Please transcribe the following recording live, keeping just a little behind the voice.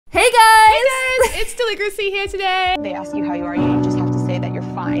it's Deli here today. They ask you how you are, you just have to say that you're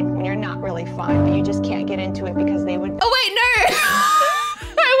fine when you're not really fine, but you just can't get into it because they would. Oh wait, no!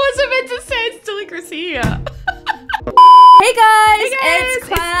 I wasn't meant to say it's Deli here. Hey guys, it's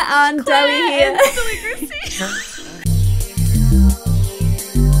Claire and Deli here.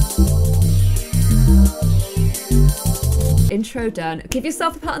 Intro done. Give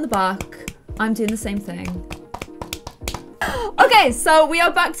yourself a pat on the back. I'm doing the same thing. Okay, so we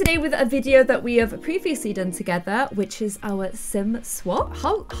are back today with a video that we have previously done together, which is our sim swap.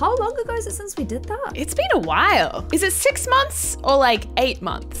 How long ago is it since we did that? It's been a while. Is it 6 months or like 8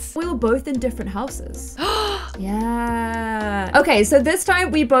 months? We were both in different houses. Yeah. Okay, so this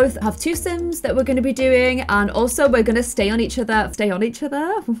time we both have 2 sims that we're going to be doing, and also we're going to stay on each other. Stay on each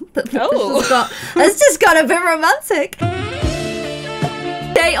other? Oh. It's just got a bit romantic.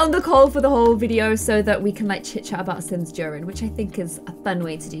 Stay on the call for the whole video so that we can like chit chat about Sims during, which I think is a fun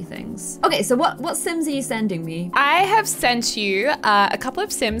way to do things. Okay, so what Sims are you sending me? I have sent you a couple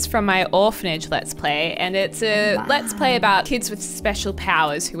of Sims from my orphanage Let's Play, and it's a Let's Play about kids with special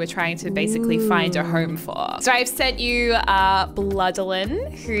powers who are trying to basically find a home for. So I've sent you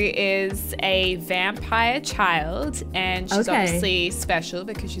Bloodalyn, who is a vampire child, and she's obviously special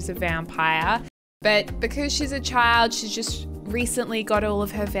because she's a vampire. But because she's a child, she's just recently got all of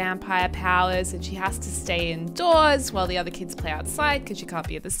her vampire powers and she has to stay indoors while the other kids play outside because she can't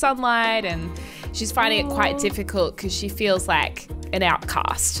be in the sunlight, and she's finding it quite difficult because she feels like an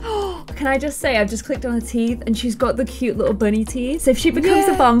outcast. Can I just say, I've just clicked on her teeth and she's got the cute little bunny teeth. So if she becomes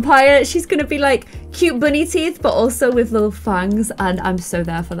a vampire, she's gonna be like cute bunny teeth, but also with little fangs, and I'm so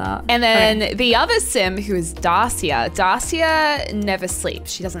there for that. And then the other sim, who is Darcia. Darcia never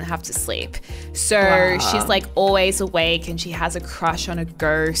sleeps. She doesn't have to sleep. So she's like always awake and she has a crush on a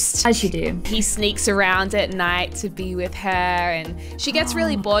ghost. As you do. He sneaks around at night to be with her, and she gets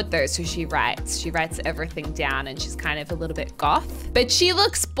really bored though, so she writes. She writes everything down, and she's kind of a little bit goth. But she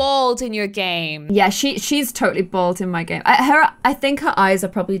looks bald in your game. Yeah, she's totally bald in my game. I think her eyes are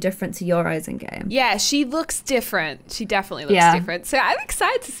probably different to your eyes in game. Yeah, she looks different. She definitely looks different. So I'm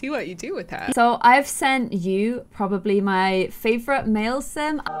excited to see what you do with her. So I've sent you probably my favorite male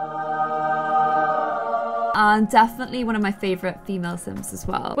sim, and definitely one of my favorite female sims as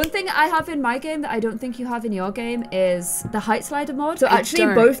well. One thing I have in my game that I don't think you have in your game is the height slider mod. So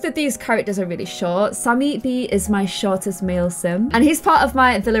actually both of these characters are really short. Sammy B is my shortest male sim, and he's part of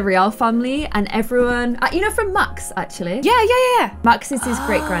my Villarreal family, and everyone, you know, from Max actually. Yeah. Max is his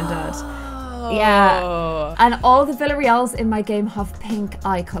great granddad. Yeah, and all the Villarreals in my game have pink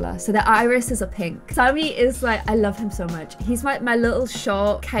eye color, so their irises are pink. Sammy is like, I love him so much. He's my little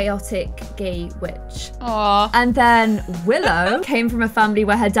short, chaotic gay witch. Aww. And then Willow came from a family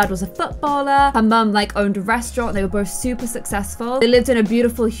where her dad was a footballer. Her mum like owned a restaurant. They were both super successful. They lived in a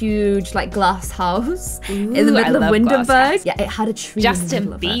beautiful, huge like glass house in the middle of Windenburg. Yeah, it had a tree. Justin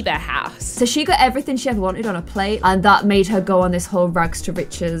Bieber house. So she got everything she ever wanted on a plate, and that made her go on this whole rags to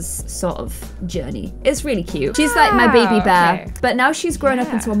riches sort of journey. It's really cute. She's like my baby bear, but now she's grown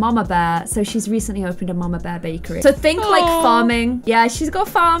up into a mama bear, so she's recently opened a mama bear bakery. So think like farming. Yeah, she's got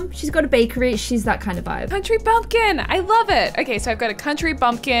a farm, she's got a bakery, she's that kind of vibe. Country bumpkin, I love it. Okay, so I've got a country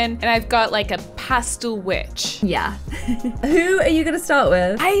bumpkin and I've got like a pastel witch. Yeah. Who are you gonna start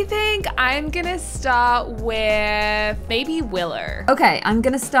with? I think I'm gonna start with maybe Willow. Okay, I'm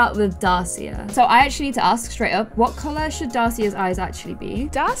gonna start with Darcia. So I actually need to ask straight up, what color should Darcia's eyes actually be?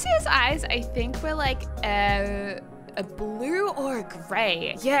 Darcia's eyes, I think we're like a blue or a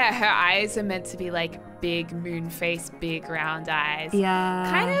gray. Yeah, her eyes are meant to be like big moon face, big round eyes. Yeah.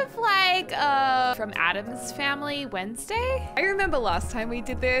 Kind of like from Addams Family Wednesday. I remember last time we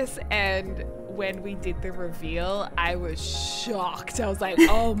did this, and when we did the reveal, I was shocked. I was like,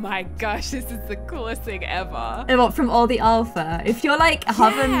 oh my gosh, this is the coolest thing ever. And what, from all the alpha? If you're like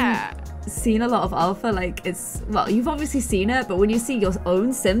haven't seen a lot of alpha, like it's, well, you've obviously seen it, but when you see your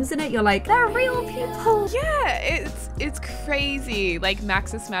own sims in it, you're like, they're real people. Yeah, it's crazy. Like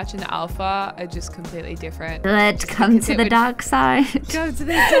Max's match and alpha are just completely different. Let's come to the dark side. Go to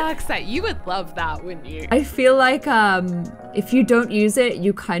the dark side. You would love that, wouldn't you? I feel like if you don't use it,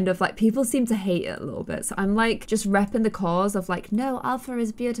 you kind of like, people seem to hate it a little bit. So I'm like just repping the cause of like, no, alpha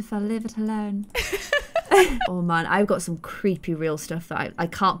is beautiful, leave it alone. Oh man, I've got some creepy real stuff that I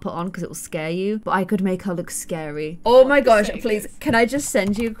can't put on because it will scare you, but I could make her look scary. Oh my gosh, please, can I just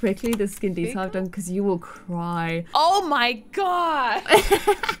send you quickly the skin detail I've done, because you will cry. Oh my god.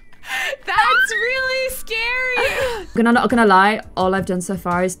 That's really scary. I'm not gonna lie, all I've done so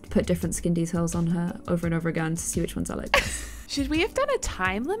far is put different skin details on her over and over again to see which ones I like best. Should we have done a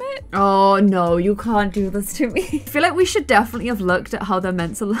time limit? Oh no, you can't do this to me. I feel like we should definitely have looked at how they're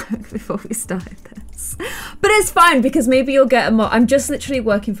meant to look before we started this. But it's fine because maybe you'll get a more... I'm just literally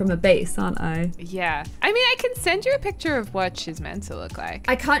working from a base, aren't I? Yeah. I mean, I can send you a picture of what she's meant to look like.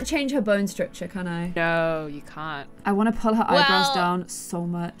 I can't change her bone structure, can I? No, you can't. I want to pull her eyebrows down so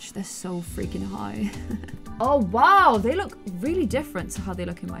much. They're so freaking high. Oh, wow. They look really different to how they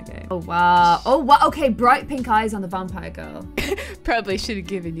look in my game. Oh, wow. Oh, wow. Okay, bright pink eyes on the vampire girl. Probably should have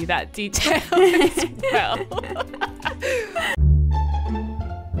given you that detail as well.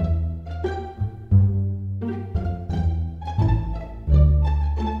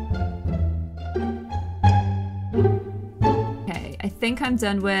 Okay, I think I'm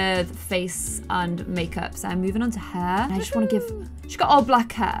done with face and makeup, so I'm moving on to hair. I just want to give... She's got all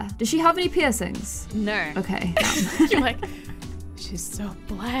black hair. Does she have any piercings? No. Okay. You're like, she's so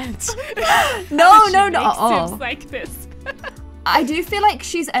bland. No. Sims like this. I do feel like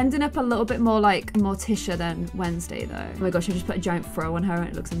she's ending up a little bit more like Morticia than Wednesday though. Oh my gosh, I just put a giant fro on her and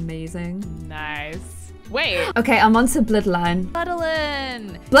it looks amazing. Nice. Wait. Okay, I'm on to Bloodline.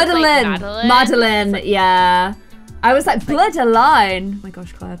 Madeline. Bloodline. Madeline, yeah. I was like, Bloodline. Oh my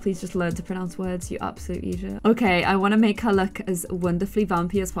gosh, Claire, please just learn to pronounce words, you absolute idiot. Okay, I want to make her look as wonderfully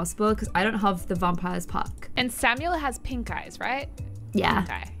vampy as possible because I don't have the vampires pack. And Samuel has pink eyes, right? Yeah.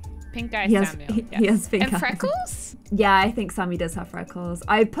 Pink eye. Pink eye Samuel. He has pink and eyes. freckles? Yeah, I think Sammy does have freckles.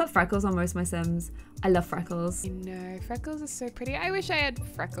 I put freckles on most of my Sims. I love freckles. You know, freckles are so pretty. I wish I had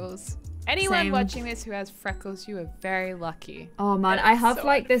freckles. Anyone Same. watching this who has freckles, you are very lucky. Oh man, That I is have so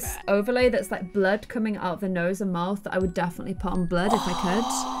like this unfair. overlay that's like blood coming out of the nose and mouth that I would definitely put on blood if I could.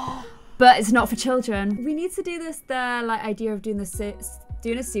 But it's not for children. We need to do this, the like idea of doing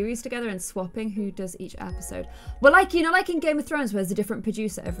doing a series together and swapping who does each episode. Well, like, you know, like in Game of Thrones where there's a different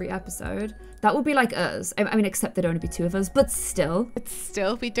producer every episode? That would be like us. I mean, except there'd only be 2 of us, but still. But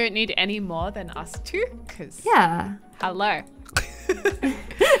still, we don't need any more than us two, because Yeah. hello.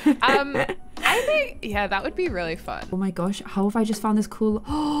 I think, yeah, that would be really fun. Oh my gosh, how have I just found this cool...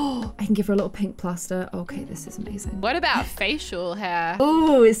 Oh, I can give her a little pink plaster. Okay, this is amazing. What about facial hair?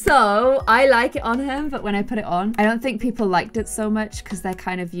 Oh, so I like it on him, but when I put it on, I don't think people liked it so much because they're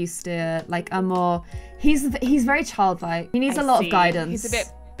kind of used to like a more... He's very childlike. He needs a lot of guidance. He's a bit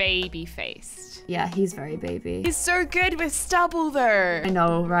baby-faced. Yeah, he's very baby. He's so good with stubble though. I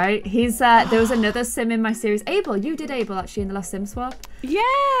know, right? He's there was another sim in my series. Abel, you did Abel actually in the last sim swap.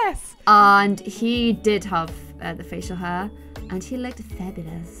 Yes. And he did have the facial hair and he looked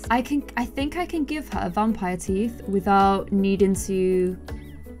fabulous. I think I can give her vampire teeth without needing to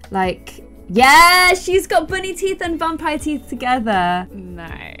like, yeah, she's got bunny teeth and vampire teeth together.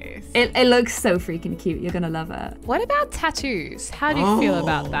 Nice. It looks so freaking cute. You're gonna love it. What about tattoos? How do you feel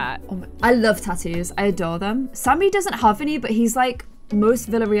about that? Oh my, I love tattoos. I adore them. Sammy doesn't have any, but he's like most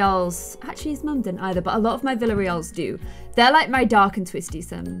Villarreal's. Actually, his mum didn't either, but a lot of my Villarreal's do. They're like my dark and twisty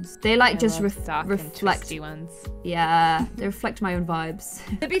Sims. They like just dark and reflect. twisty ones. Yeah, they reflect my own vibes.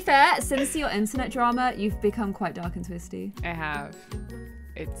 To be fair, since your internet drama, you've become quite dark and twisty. I have.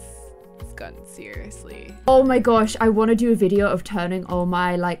 It's gotten seriously. Oh my gosh, I want to do a video of turning all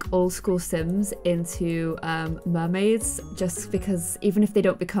my like old school Sims into mermaids, just because even if they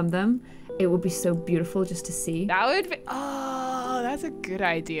don't become them, it would be so beautiful just to see. That would be, oh, that's a good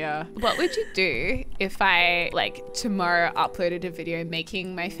idea. What would you do if I like tomorrow uploaded a video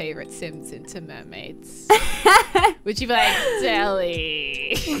making my favorite Sims into mermaids? Would you be like,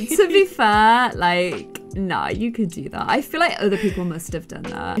 Deli? To be fair, like, nah, you could do that. I feel like other people must have done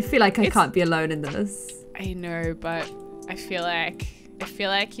that. I feel like I can't be alone in this. I know, but I feel like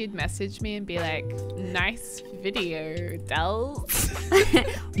you'd message me and be like, nice video, Del.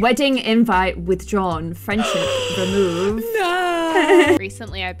 Wedding invite withdrawn, friendship removed. No.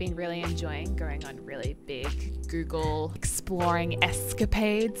 Recently, I've been really enjoying going on really big Google exploring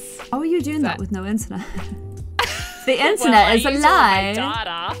escapades. How are you doing that with no internet? The internet is a lie.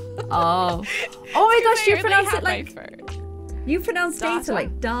 Data. Oh. Oh my gosh, you pronounce it like... phone. You pronounce Data. data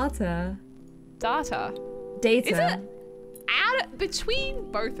like data. Data. Data. Is it?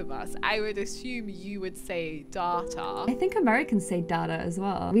 Between both of us, I would assume you would say data. I think Americans say data as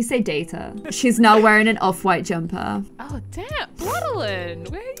well. We say data. She's now wearing an off-white jumper. Oh, damn. Madeline,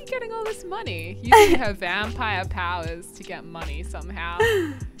 where are you getting all this money? Using her vampire powers to get money somehow.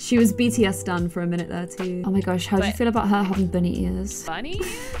 She was BTS done for a minute there too. Oh my gosh, how do you feel about her having bunny ears? Bunny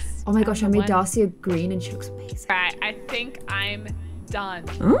ears? Oh my gosh, I made Darcy a green and she looks amazing. Right, I think I'm done.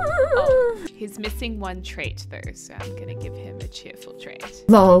 Ooh. Oh, he's missing one trait though, so I'm gonna give him a cheerful trait.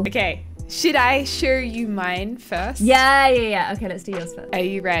 Lol. Okay, should I show you mine first? Yeah. Okay, let's do yours first. Are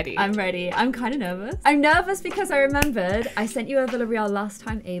you ready? I'm ready. I'm kind of nervous. I'm nervous because I remembered I sent you a Villarreal last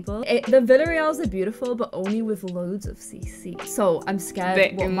time, Abel. The Villarreals are beautiful, but only with loads of CC. So I'm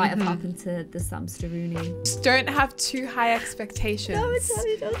scared what might have happened to the Samsteruni. Just don't have too high expectations. No,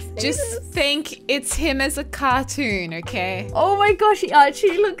 Teddy, don't say Just this. think it's him as a cartoon, okay? Oh my gosh, he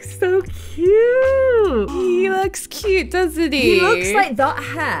actually looks so cute. He looks cute, doesn't he? He looks like that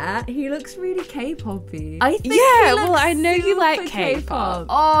hair. He looks really K-poppy. I think Yeah, he looks well, I know you like super K-pop.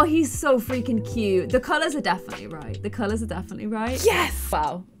 Oh, he's so freaking cute. The colors are definitely right. The colors are definitely right. Yes!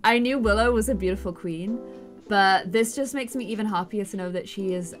 Wow. I knew Willow was a beautiful queen, but this just makes me even happier to know that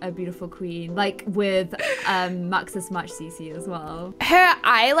she is a beautiful queen, like with Max's match CC as well. Her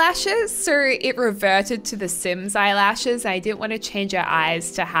eyelashes, so it reverted to the Sims eyelashes. I didn't want to change her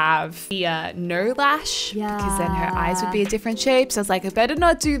eyes to have the no lash, because then her eyes would be a different shape. So I was like, I better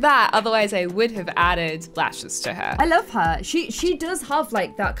not do that, otherwise I would have added lashes to her. I love her. She does have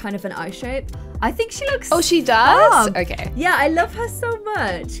like that kind of an eye shape. I think she looks... Oh, she does? Oh, okay. yeah, I love her so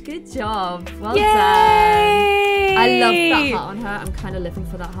much. Good job. Well Yay! done. I love that hat on her. I'm kind of living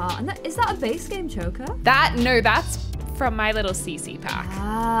for that hat. And is that a base game choker? No, that's from my little CC pack.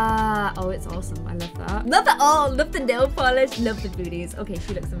 Ah, oh, it's awesome. I love that. Love it all. Love the nail polish. Love the booties. Okay,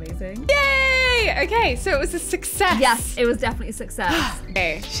 she looks amazing. Yay! Okay, so it was a success. Yes, it was definitely a success.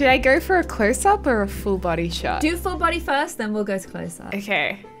 Okay, should I go for a close-up or a full body shot? Do full body first, then we'll go to close up.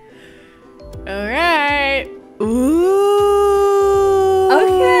 Okay. All right. Ooh.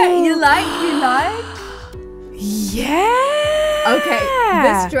 Okay, you like? Yeah. Okay,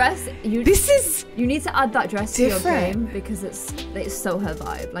 this dress, you need to add that dress to your Different. game because it's so her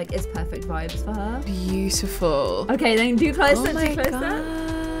vibe. Like, it's perfect vibes for her. Beautiful. Okay, then do close Oh up, my do close up.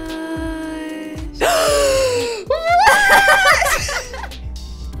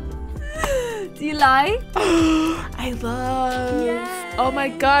 Do you like? I love. Yes. Oh my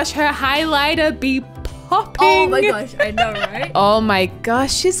gosh, her highlighter be popping. Oh my gosh, I know, right? Oh my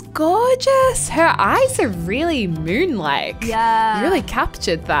gosh, she's gorgeous. Her eyes are really moon-like. Yeah. You really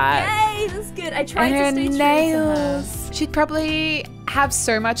captured that. Yay, that's good. I tried And to her stay true to her. nails. She'd probably have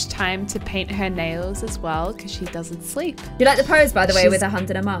so much time to paint her nails as well because she doesn't sleep. Do you like the pose, by the way, She's with her hand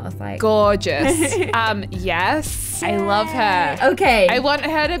in her mouth? Like, gorgeous. Yes, I love her. Okay. I want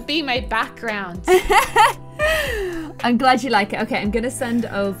her to be my background. I'm glad you like it. Okay, I'm gonna send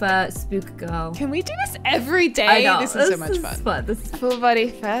over Spook Girl. Can we do this every day? I know. This is so much fun. This is Full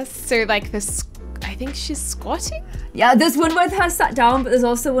body first. So like this, I think she's squatting. Yeah, there's one with her sat down, but there's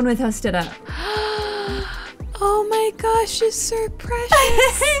also one with her stood up. Oh my gosh, she's so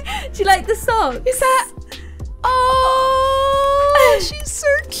precious. Do you like the socks? Is that? Oh, she's so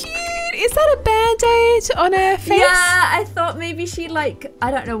cute. Is that a band-aid on her face? Yeah, I thought maybe she I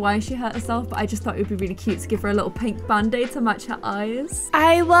don't know why she hurt herself, but I just thought it would be really cute to give her a little pink band-aid to match her eyes.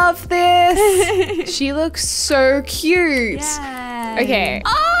 I love this. She looks so cute. Yay. Okay.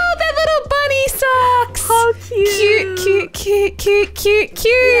 Oh, their little bunny socks. How cute. Cute.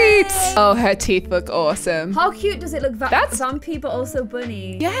 Yay. Oh, her teeth look awesome. How cute does it look? That's- Vampy, but also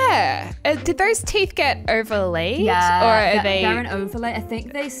bunny. Yeah. Did those teeth get overlaid? Yeah, Or are they're an overlay. I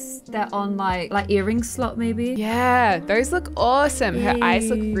think they're on like earring slot maybe. Yeah, those look awesome. Her eyes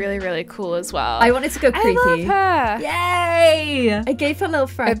look Yay. really, really cool as well. I wanted to go creepy. I love her. Yay! I gave her little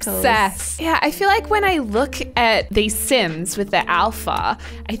freckles. Obsessed. Yeah, I feel like when I look at these Sims with the alpha,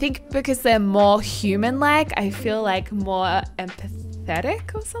 I think because they're more human-like, I feel like more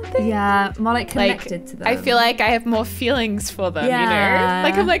empathetic or something. Yeah, more like connected to them. I feel like I have more feelings for them, you Yeah. know?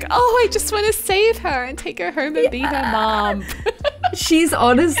 Like I'm like, oh, I just want to save her and take her home and be her mom. She's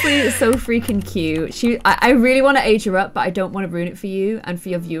honestly so freaking cute. I really want to age her up, but I don't want to ruin it for you and for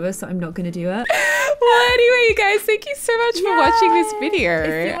your viewers, so I'm not going to do it. Well, anyway, you guys, thank you so much for watching this video.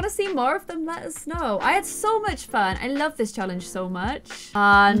 If you want to see more of them, let us know. I had so much fun. I love this challenge so much.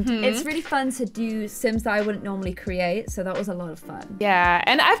 And it's really fun to do Sims that I wouldn't normally create, so that was a lot of fun. Yeah,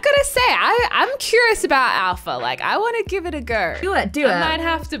 and I've got to say, I'm curious about Alpha. Like, I want to give it a go. Do it. I might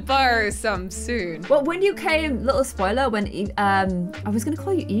have to borrow some soon. Well, when you came, little spoiler, when I was going to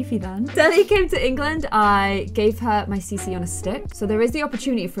call you Evie then. Deli came to England, I gave her my CC on a stick. So there is the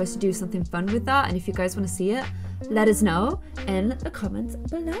opportunity for us to do something fun with that. And if you guys want to see it, let us know in the comments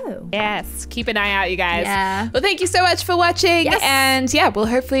below. Yes, keep an eye out, you guys. Yeah. Well, thank you so much for watching. Yes. And yeah, we'll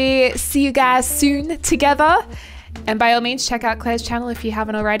hopefully see you guys soon together. And by all means, check out Claire's channel if you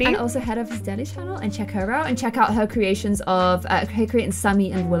haven't already. And also head over to Deli's channel and check her out and check out her creations of her creating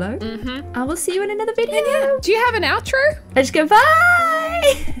Sammy and Willow. And we'll see you in another video. Do you have an outro? Let's go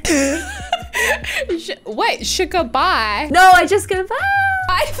bye. Wait, sugar bye. No, I just go bye.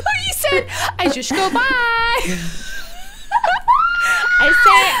 I thought you said I just go bye. I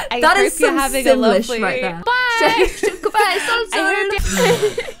say I That hope is you're some having a Simlish lovely right there. bye.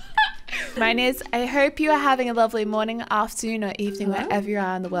 Goodbye. Mine is I hope you are having a lovely morning, afternoon, or evening wherever you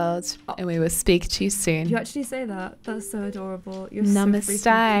are in the world, and we will speak to you soon. You actually say that. That's so adorable. You're Namaste. so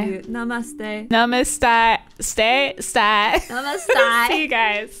freaking cute. Namaste. Namaste. Stay. Namaste. See you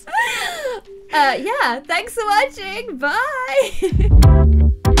guys. Yeah. Thanks for watching. Bye.